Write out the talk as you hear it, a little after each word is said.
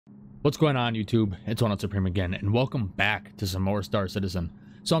What's going on, YouTube? It's One Out Supreme again, and welcome back to some more Star Citizen.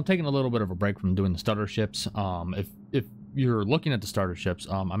 So I'm taking a little bit of a break from doing the starter ships. If you're looking at the starter ships,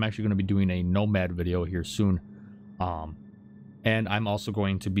 I'm actually going to be doing a Nomad video here soon. And I'm also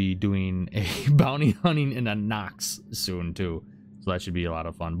going to be doing a bounty hunting in a Nox soon too. So that should be a lot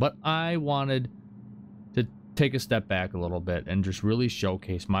of fun. But I wanted to take a step back a little bit and just really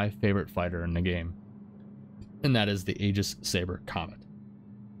showcase my favorite fighter in the game. And that is the Aegis Sabre Comet.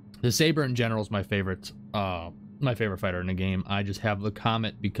 The Sabre in general is my favorite fighter in the game. I just have the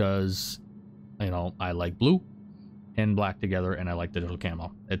Comet because, you know, I like blue and black together, and I like digital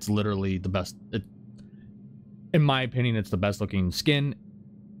camo. It's literally the best. In my opinion, it's the best looking skin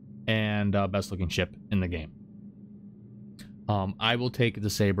and best looking ship in the game. I will take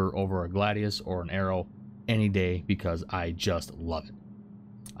the Sabre over a Gladius or an Arrow any day because I just love it.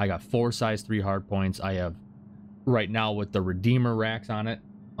 I got 4 size 3 hard points. I have, right now with the Redeemer racks on it,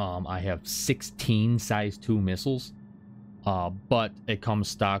 I have 16 size 2 missiles, but it comes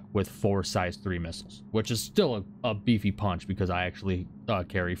stock with 4 size 3 missiles, which is still a beefy punch because I actually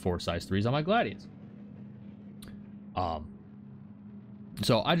carry 4 size 3s on my Gladius.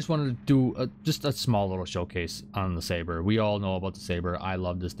 So I just wanted to do just a small little showcase on the Sabre. We all know about the Sabre. I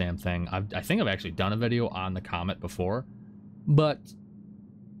love this damn thing. I think I've actually done a video on the Comet before, but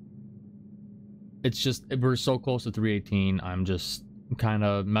it's just, we're so close to 318. I'm just kind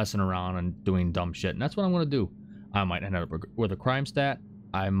of messing around and doing dumb shit, and that's what I'm going to do. I might end up with a crime stat.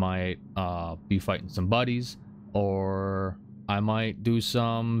 I might be fighting some buddies, or I might do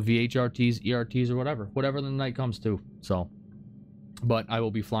some VHRTs, ERTs, or whatever the night comes to. So, but I will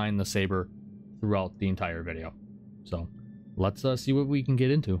be flying the Sabre throughout the entire video. So let's see what we can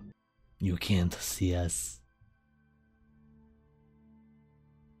get into. You can't see us.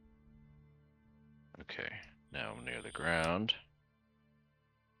 Okay, now I'm near the ground.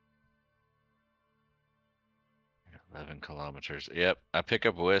 11 kilometers. Yep, I pick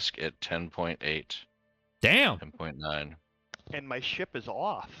up whisk at 10.8. Damn. 10.9. And my ship is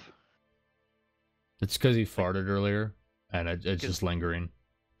off. It's because he farted earlier, and it's just lingering.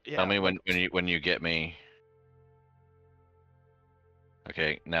 Yeah, Tell me when you get me.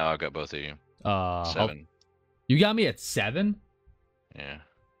 Okay, now I've got both of you. 7. You got me at 7? Yeah.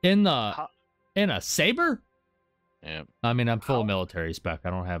 In a Sabre? Yeah. I mean, I'm full of military spec.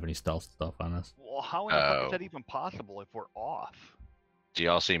 I don't have any stealth stuff on this. Well, how in the fuck is that even possible if we're off? Do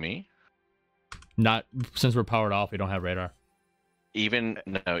y'all see me? Not since we're powered off. We don't have radar. Even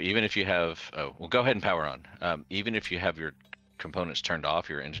if you have, well, go ahead and power on. Even if you have your components turned off,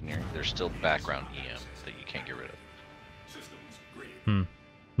 your engineering, there's still background EM that you can't get rid of.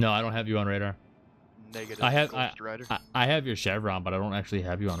 No, I don't have you on radar. Negative. I have your chevron, but I don't actually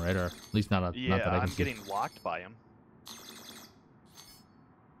have you on radar. At least not that I can see. I'm getting locked by him.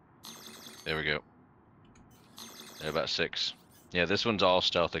 There we go. They're about 6. Yeah, this one's all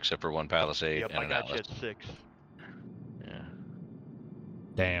stealth except for one palisade. Yep, and I an got you outlet. at 6. Yeah.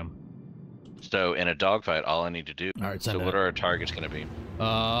 Damn. So in a dogfight, all I need to do. All right. So what are our targets going to be?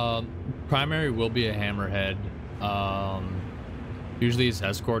 Primary will be a hammerhead. Usually it's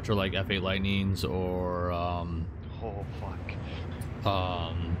escorts or like F8 Lightnings or Oh fuck.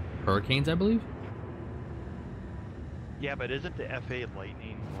 Hurricanes, I believe. Yeah, but isn't the FA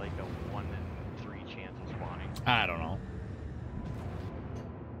Lightning like a 1 in 3 chance of spawning? I don't know.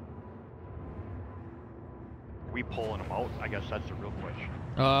 Are we pulling them out? I guess that's the real question.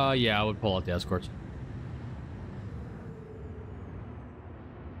 Yeah, I would pull out the escorts.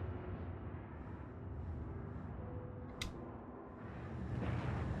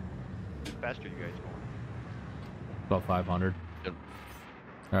 How fast are you guys going? About 500. Yep.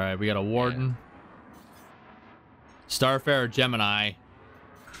 All right, we got a Warden, Starfarer, Gemini,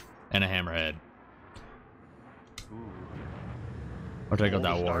 and a Hammerhead. Ooh. I'll take out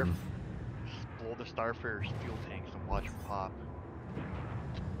Blow that the Warden. Blow the Starfarer's fuel tanks and watch them pop.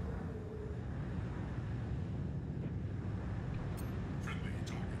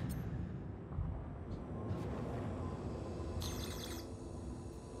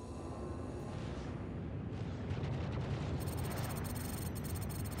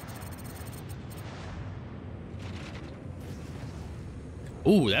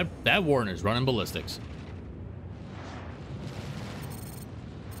 Ooh, that Warden is running ballistics.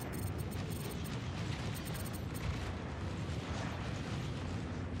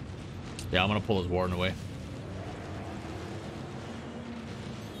 Yeah, I'm gonna pull his Warden away.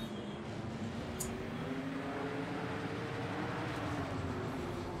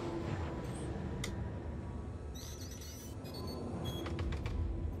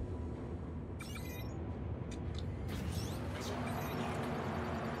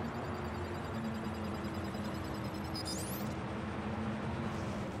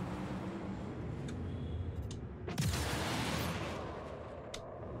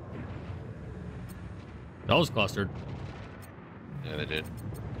 That was clustered. Yeah, they did.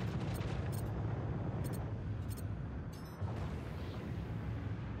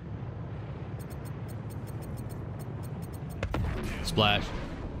 Splash.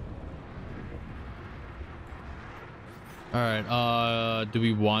 All right. Do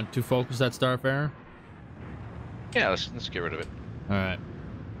we want to focus that Starfarer? Yeah, let's get rid of it. All right.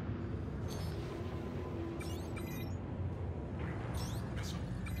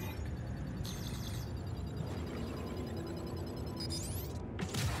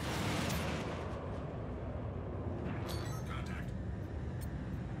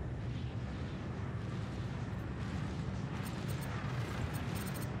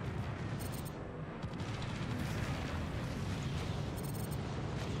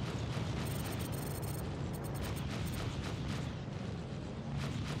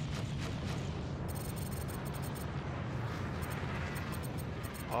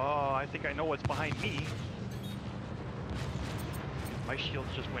 Oh, I think I know what's behind me. My shields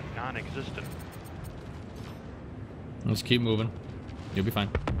just went non-existent. Let's keep moving. You'll be fine.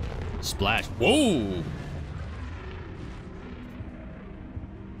 Splash. Whoa!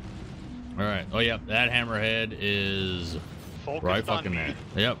 All right. Oh, yep. That hammerhead is Focused right on fucking me.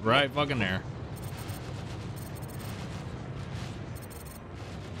 there. Yep, right fucking there.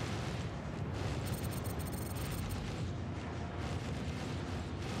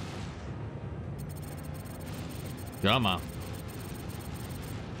 Come on.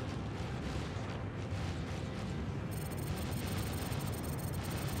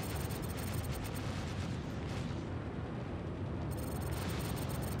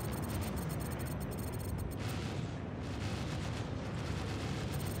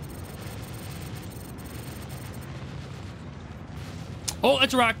 Oh,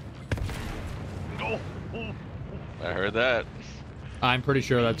 that's a rock. Oh, I heard that. I'm pretty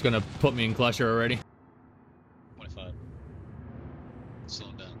sure that's gonna put me in clutcher already. 25. Slow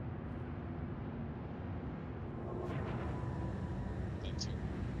him down. Thank you.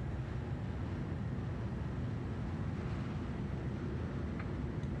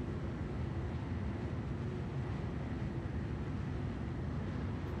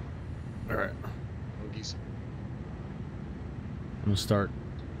 All right. Bogeys. I'm gonna start.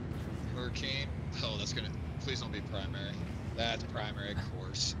 Hurricane. Oh, that's gonna. Please don't be primary. That's primary, of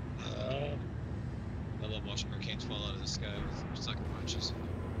course. I love watching hurricanes fall out of the sky with sucker punches.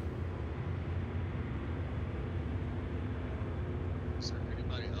 Is there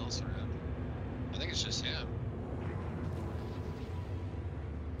anybody else around? I think it's just him.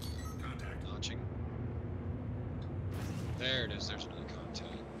 Contact. Notching. There it is. There's another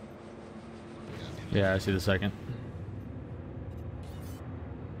contact. Yeah, I see the second.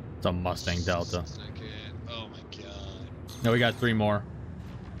 It's a Mustang Delta. Second. Oh my god. No, we got 3 more.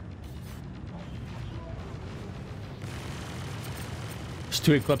 There's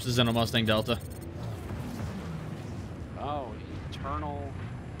 2 Eclipses and a Mustang Delta. Oh, eternal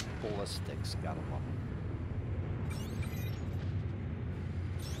ballistics. Gotta love them.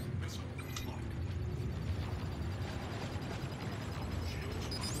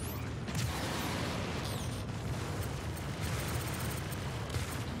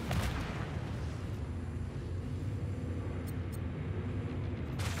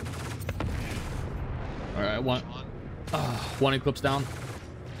 All right, one Eclipse down.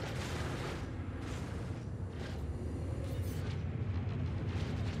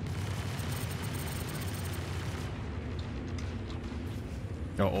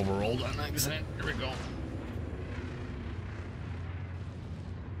 Oh, overrolled on accident. Here we go.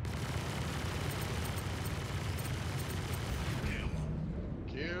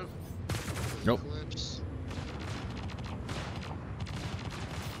 Cute. Nope. Eclipse.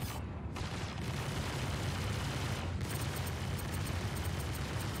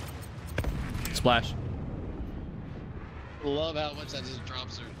 Splash. Love how much that just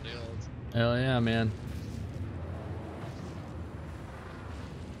drops their shields. Hell yeah, man.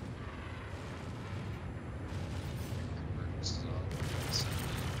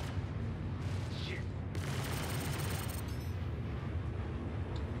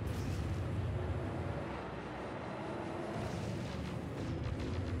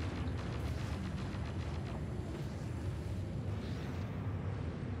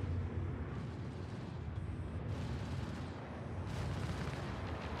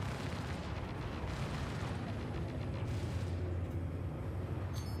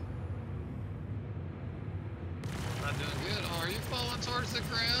 Not doing good. Oh, are you falling towards the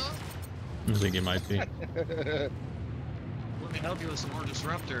ground? I think it might be. Let me help you with some more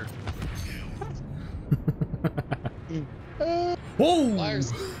disruptor. Whoa!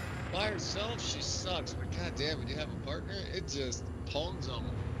 Fires. By herself, she sucks. But goddamn, when you have a partner, it just pones them.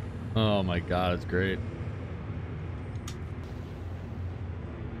 Oh my god, it's great.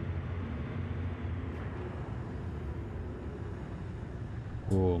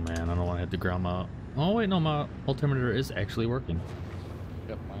 Oh man, I don't want to hit the ground mount. Oh wait, no, my altimeter is actually working.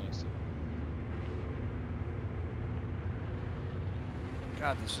 Yep, minus.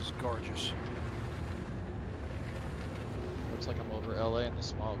 God, this is gorgeous. Looks like I'm over LA in the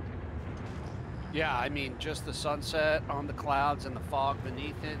smog. Yeah, I mean, just the sunset on the clouds and the fog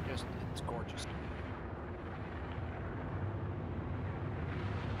beneath it, just, it's gorgeous.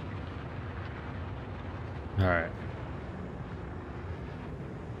 All right.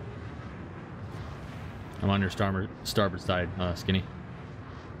 I'm on your starboard side, Skinny.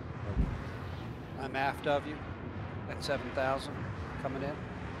 I'm aft of you at 7,000 coming in.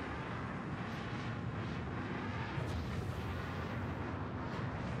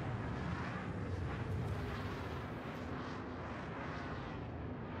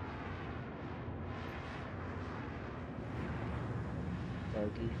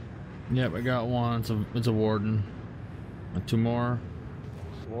 Yep, I got one. It's a Warden. Two more.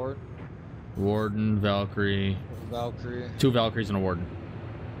 Ward, Warden, Valkyrie. Valkyrie. Two Valkyries and a Warden.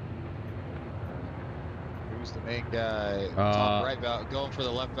 Who's the main guy? Top right, going for the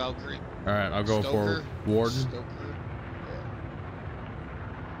left Valkyrie. All right, I'll go Stoker. for Warden. Stoker.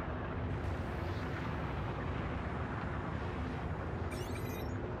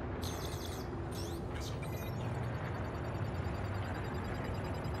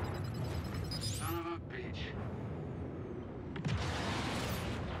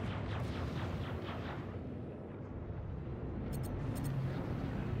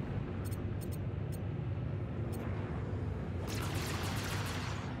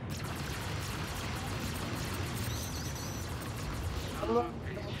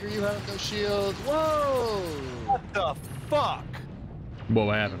 You have no shields. Whoa! What the fuck?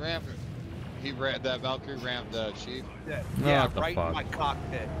 What happened? He rammed that Valkyrie rammed the chief. Yeah, What the right fuck? in my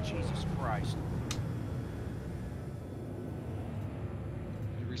cockpit. Jesus Christ.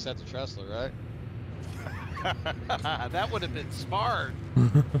 You reset the Tressler, right? That would have been smart. Going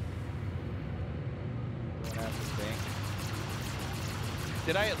after the bank.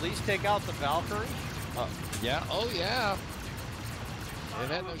 Did I at least take out the Valkyrie? Yeah. Oh yeah. It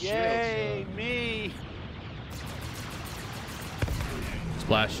had no Yay, shields. me!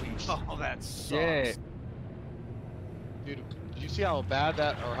 Splash. Oh, that sucks. Yeah. Dude, did you see how bad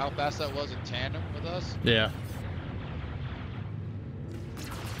that, or how fast that was in tandem with us? Yeah.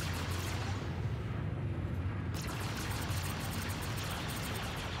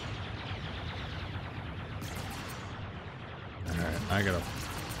 All right, I gotta.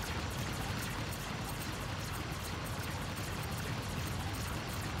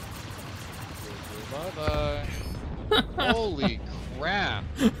 Bye bye. Holy crap.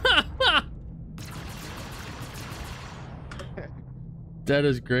 That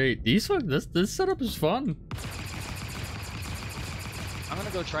is great. This setup is fun. I'm gonna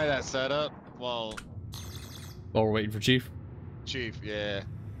go try that setup while Oh, we're waiting for Chief. Chief, yeah.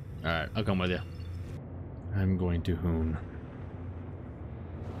 All right, I'll come with you. I'm going to Hoon.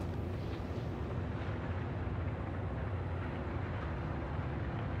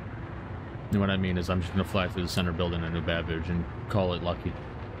 And what I mean is I'm just gonna fly through the center building in New Babbage and call it lucky.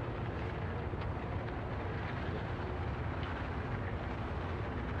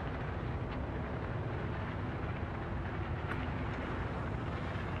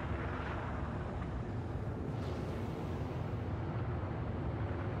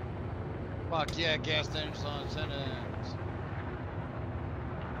 Fuck yeah, gas stations on sentence.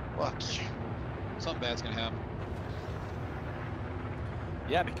 Fuck you. Something bad's gonna happen.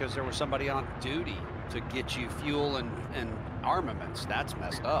 Yeah, because there was somebody on duty to get you fuel and armaments. That's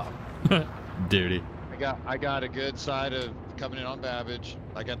messed up. Duty. I got a good side of coming in on Babbage.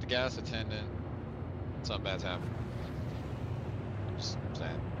 I got the gas attendant. Something bad's happening. Just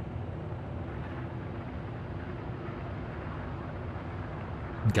saying.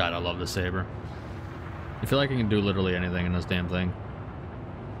 God, I love the Sabre. I feel like I can do literally anything in this damn thing.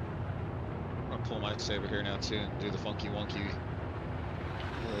 I'm gonna pull my Sabre here now too and do the funky wonky.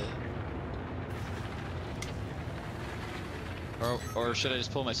 Or should I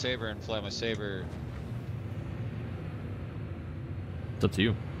just pull my Sabre and fly my Sabre? It's up to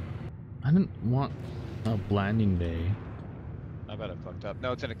you. I didn't want a landing bay. I bet I fucked up.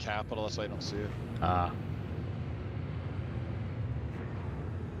 No, it's in a capital, that's why I don't see it. Ah.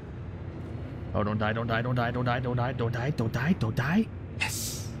 Oh, don't die, don't die, don't die, don't die, don't die, don't die, don't die, don't die.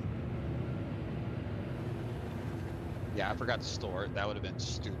 Yes. Yeah, I forgot to store it. That would have been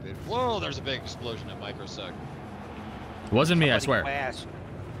stupid. Whoa, there's a big explosion in microsec. It wasn't me, I Somebody swear. ass.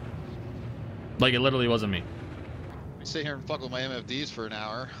 Like, it literally wasn't me. I sit here and fuck with my MFDs for an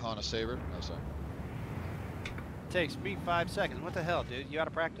hour on a Sabre. No, sorry. Takes me 5 seconds. What the hell, dude? You out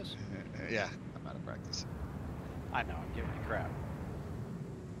of practice? Yeah, I'm out of practice. I know. I'm giving you crap.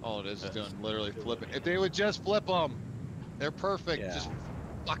 All it is doing literally flipping. If they would just flip them, they're perfect. Yeah. Just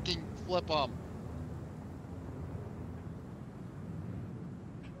fucking flip them.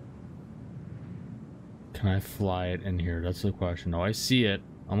 Can I fly it in here? That's the question. No, I see it.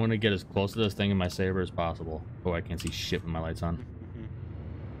 I'm gonna get as close to this thing in my Sabre as possible. Oh, I can't see shit with my lights on.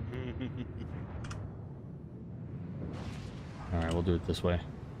 Alright, we'll do it this way.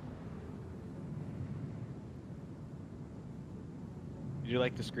 Did you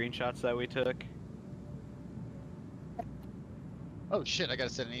like the screenshots that we took? Oh shit! I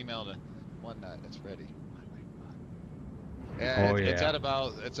gotta send an email to one night. It's ready. Yeah, Oh, it's yeah. at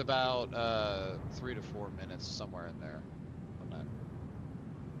about 3 to 4 minutes somewhere in there. On that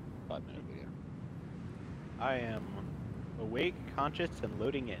 5-minute video. I am awake, conscious, and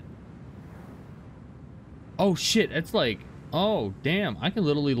loading in. Oh shit, it's like, oh damn, I can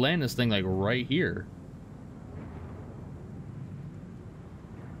literally land this thing like right here.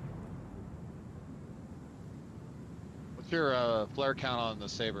 What's your flare count on the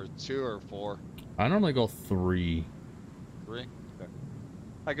Sabre? 2 or 4? I normally go 3. 3? Okay.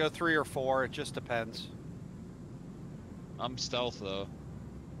 I go 3 or 4. It just depends. I'm stealth though.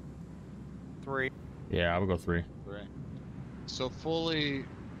 3. Yeah, I would go 3. 3. So fully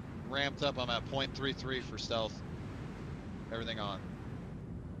ramped up, I'm at 0.33 for stealth. Everything on.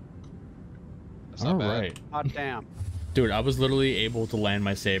 That's not bad. Alright. Hot damn. Dude, I was literally able to land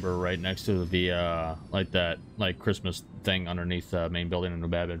my Sabre right next to the, like that, like Christmas thing underneath the main building in New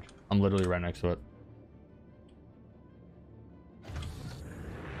Babbage. I'm literally right next to it.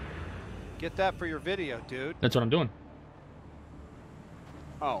 Get that for your video, dude. That's what I'm doing.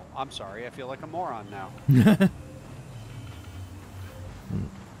 Oh, I'm sorry. I feel like a moron now.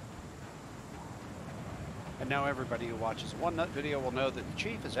 And now everybody who watches One Nut video will know that the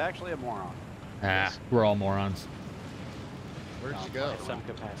Chief is actually a moron. Ah, we're all morons. Where'd you go? At some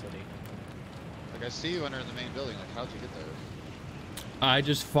capacity. Like I see you entering the main building. Like how'd you get there? I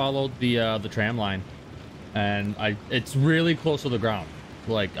just followed the tram line, and it's really close to the ground.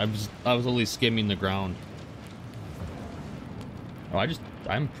 Like I was only skimming the ground. Oh,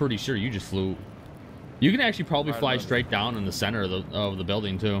 I'm pretty sure you just flew. You can actually probably Right fly above straight down in the center of the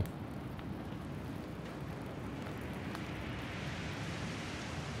building too.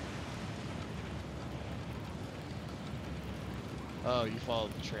 Oh, you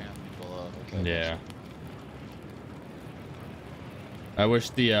followed the tram below. Okay. Yeah. I wish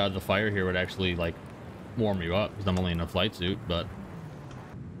the fire here would actually like warm you up because I'm only in a flight suit. But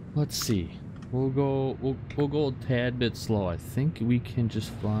let's see. We'll go a tad bit slow. I think we can just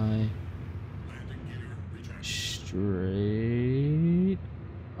fly straight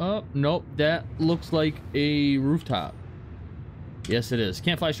up. Nope, that looks like a rooftop. Yes, it is.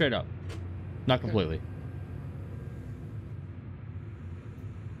 Can't fly straight up. Not completely.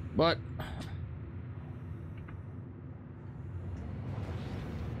 But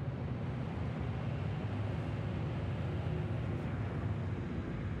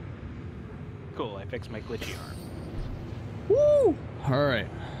Cool, I fixed my glitchy arm. woo! All right.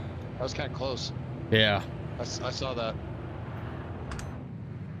 That was kind of close. Yeah. I saw that.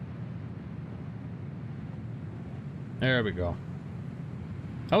 There we go.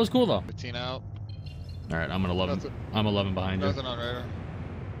 That was cool though. 15 out. All right, I'm an 11. Nothing. I'm 11 behind you. Nothing on radar.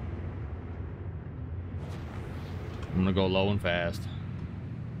 I'm gonna go low and fast.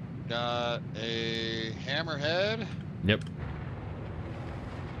 Got a hammerhead, Yep.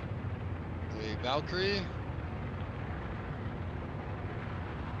 a Valkyrie.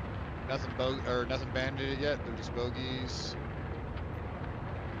 Nothing nothing banded yet. They're just bogeys.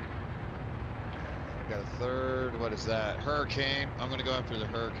 Got a third. What is that? Hurricane. I'm gonna go after the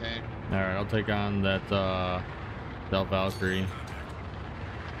Hurricane. All right, I'll take on that that Valkyrie.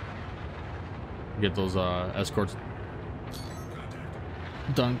 Get those escorts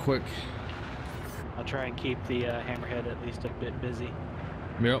done quick. I'll try and keep the hammerhead at least a bit busy.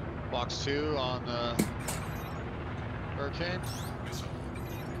 Yep. Box 2 on Hurricane.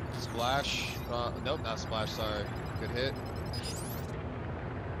 Splash. Nope, not splash. Sorry. Good hit.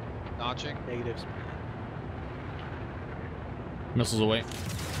 Notching. Negatives. Missiles away.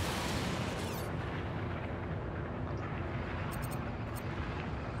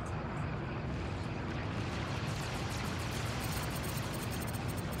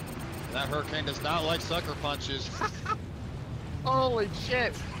 That Hurricane does not like sucker punches. Holy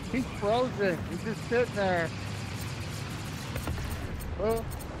shit! He's frozen. He's just sitting there. Oh,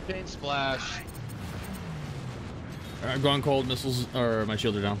 Chain splash. Alright, going cold. Missiles, or my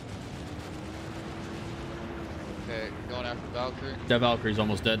shields are down. Okay, going after Valkyrie. That Valkyrie's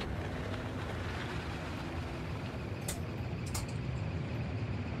almost dead.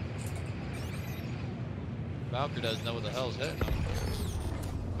 Valkyrie doesn't know what the hell's hitting him.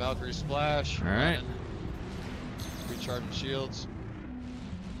 Valkyrie splash. All right. running, Recharging shields.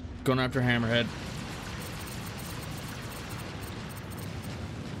 Going after Hammerhead.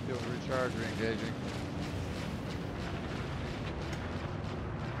 shield recharge, re-engaging.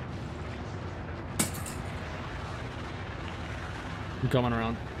 I'm coming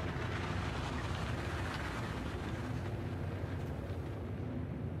around.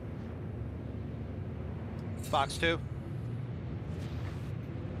 Fox 2.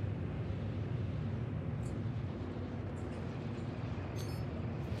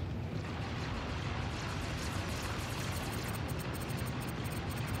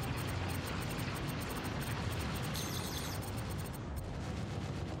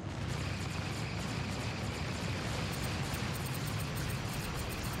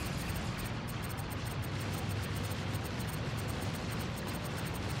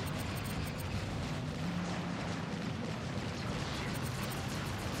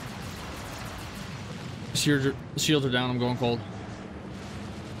 Shields are down. I'm going cold.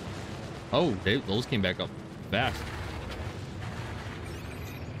 Oh, those came back up fast.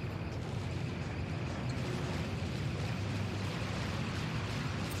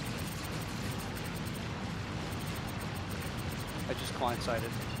 I just client-sided.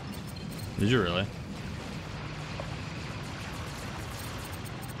 Did you really?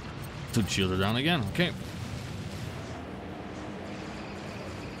 Dude, shields are down again. Okay.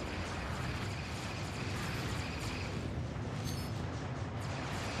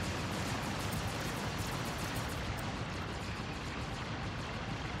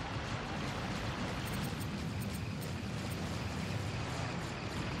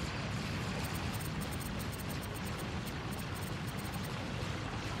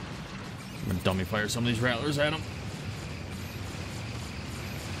 I'm gonna dummy fire some of these rattlers at him.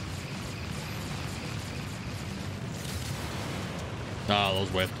 Ah, those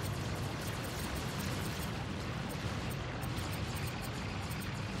whipped.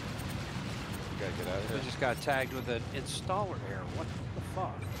 Gotta get out of I here. just got tagged with an installer error. What the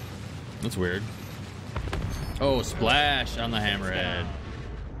fuck? That's weird. Oh, splash on the Hammerhead.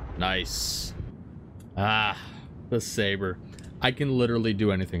 Nice. Ah, the Sabre. I can literally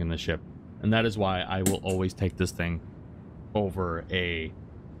do anything in this ship. And that is why I will always take this thing over a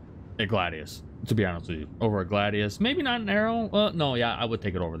Gladius. To be honest with you. Over a Gladius. Maybe not an Arrow. No, yeah, I would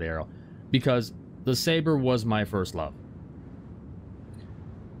take it over the Arrow. Because the Sabre was my first love.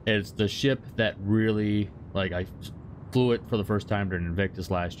 It's the ship that really, like, I flew it for the first time during Invictus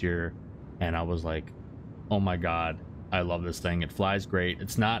last year. And I was like, oh my god, I love this thing. It flies great.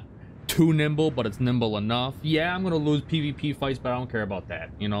 It's not too nimble, but it's nimble enough. Yeah, I'm gonna lose PvP fights, but I don't care about that.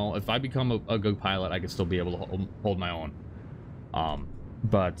 You know, if I become a good pilot, I can still be able to hold my own.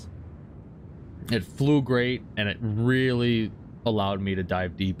 But it flew great, and it really allowed me to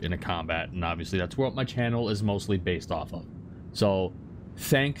dive deep into combat, and obviously that's what my channel is mostly based off of. So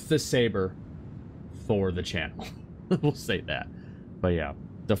thank the Sabre for the channel. We'll say that. But yeah,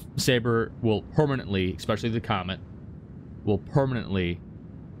 the Sabre will permanently, especially the Comet, will permanently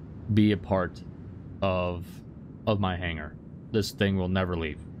be a part of my hangar. This thing will never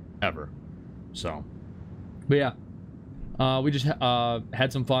leave, ever. So, but yeah, we just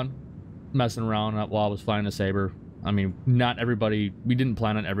had some fun messing around while I was flying the Sabre. I mean, not everybody, we didn't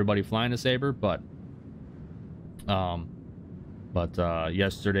plan on everybody flying the Sabre, but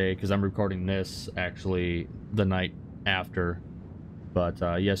yesterday, because I'm recording this actually the night after,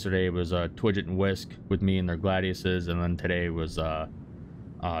 but yesterday was Twidget and Whisk with me and their Gladiuses, and then today was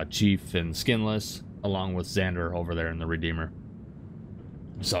Chief and Skinless along with Xander over there in the Redeemer.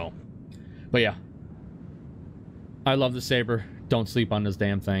 So, but yeah, I love the Sabre. Don't sleep on this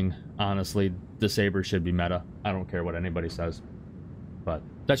damn thing. Honestly, the Sabre should be meta. I don't care what anybody says, but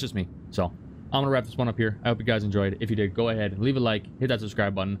that's just me. So I'm gonna wrap this one up here. I hope you guys enjoyed. If you did, go ahead, leave a like, hit that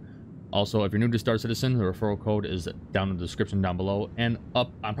subscribe button. Also, if you're new to Star Citizen, the referral code is down in the description down below and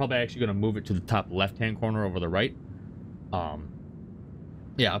up. I'm probably actually gonna move it to the top left-hand corner over the right.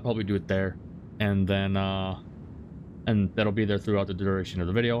 Yeah, I'll probably do it there, and then and that'll be there throughout the duration of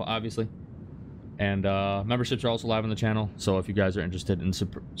the video, obviously. And memberships are also live on the channel, so if you guys are interested in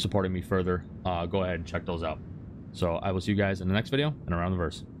supporting me further, go ahead and check those out. So I will see you guys in the next video and around the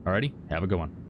verse. Alrighty, have a good one.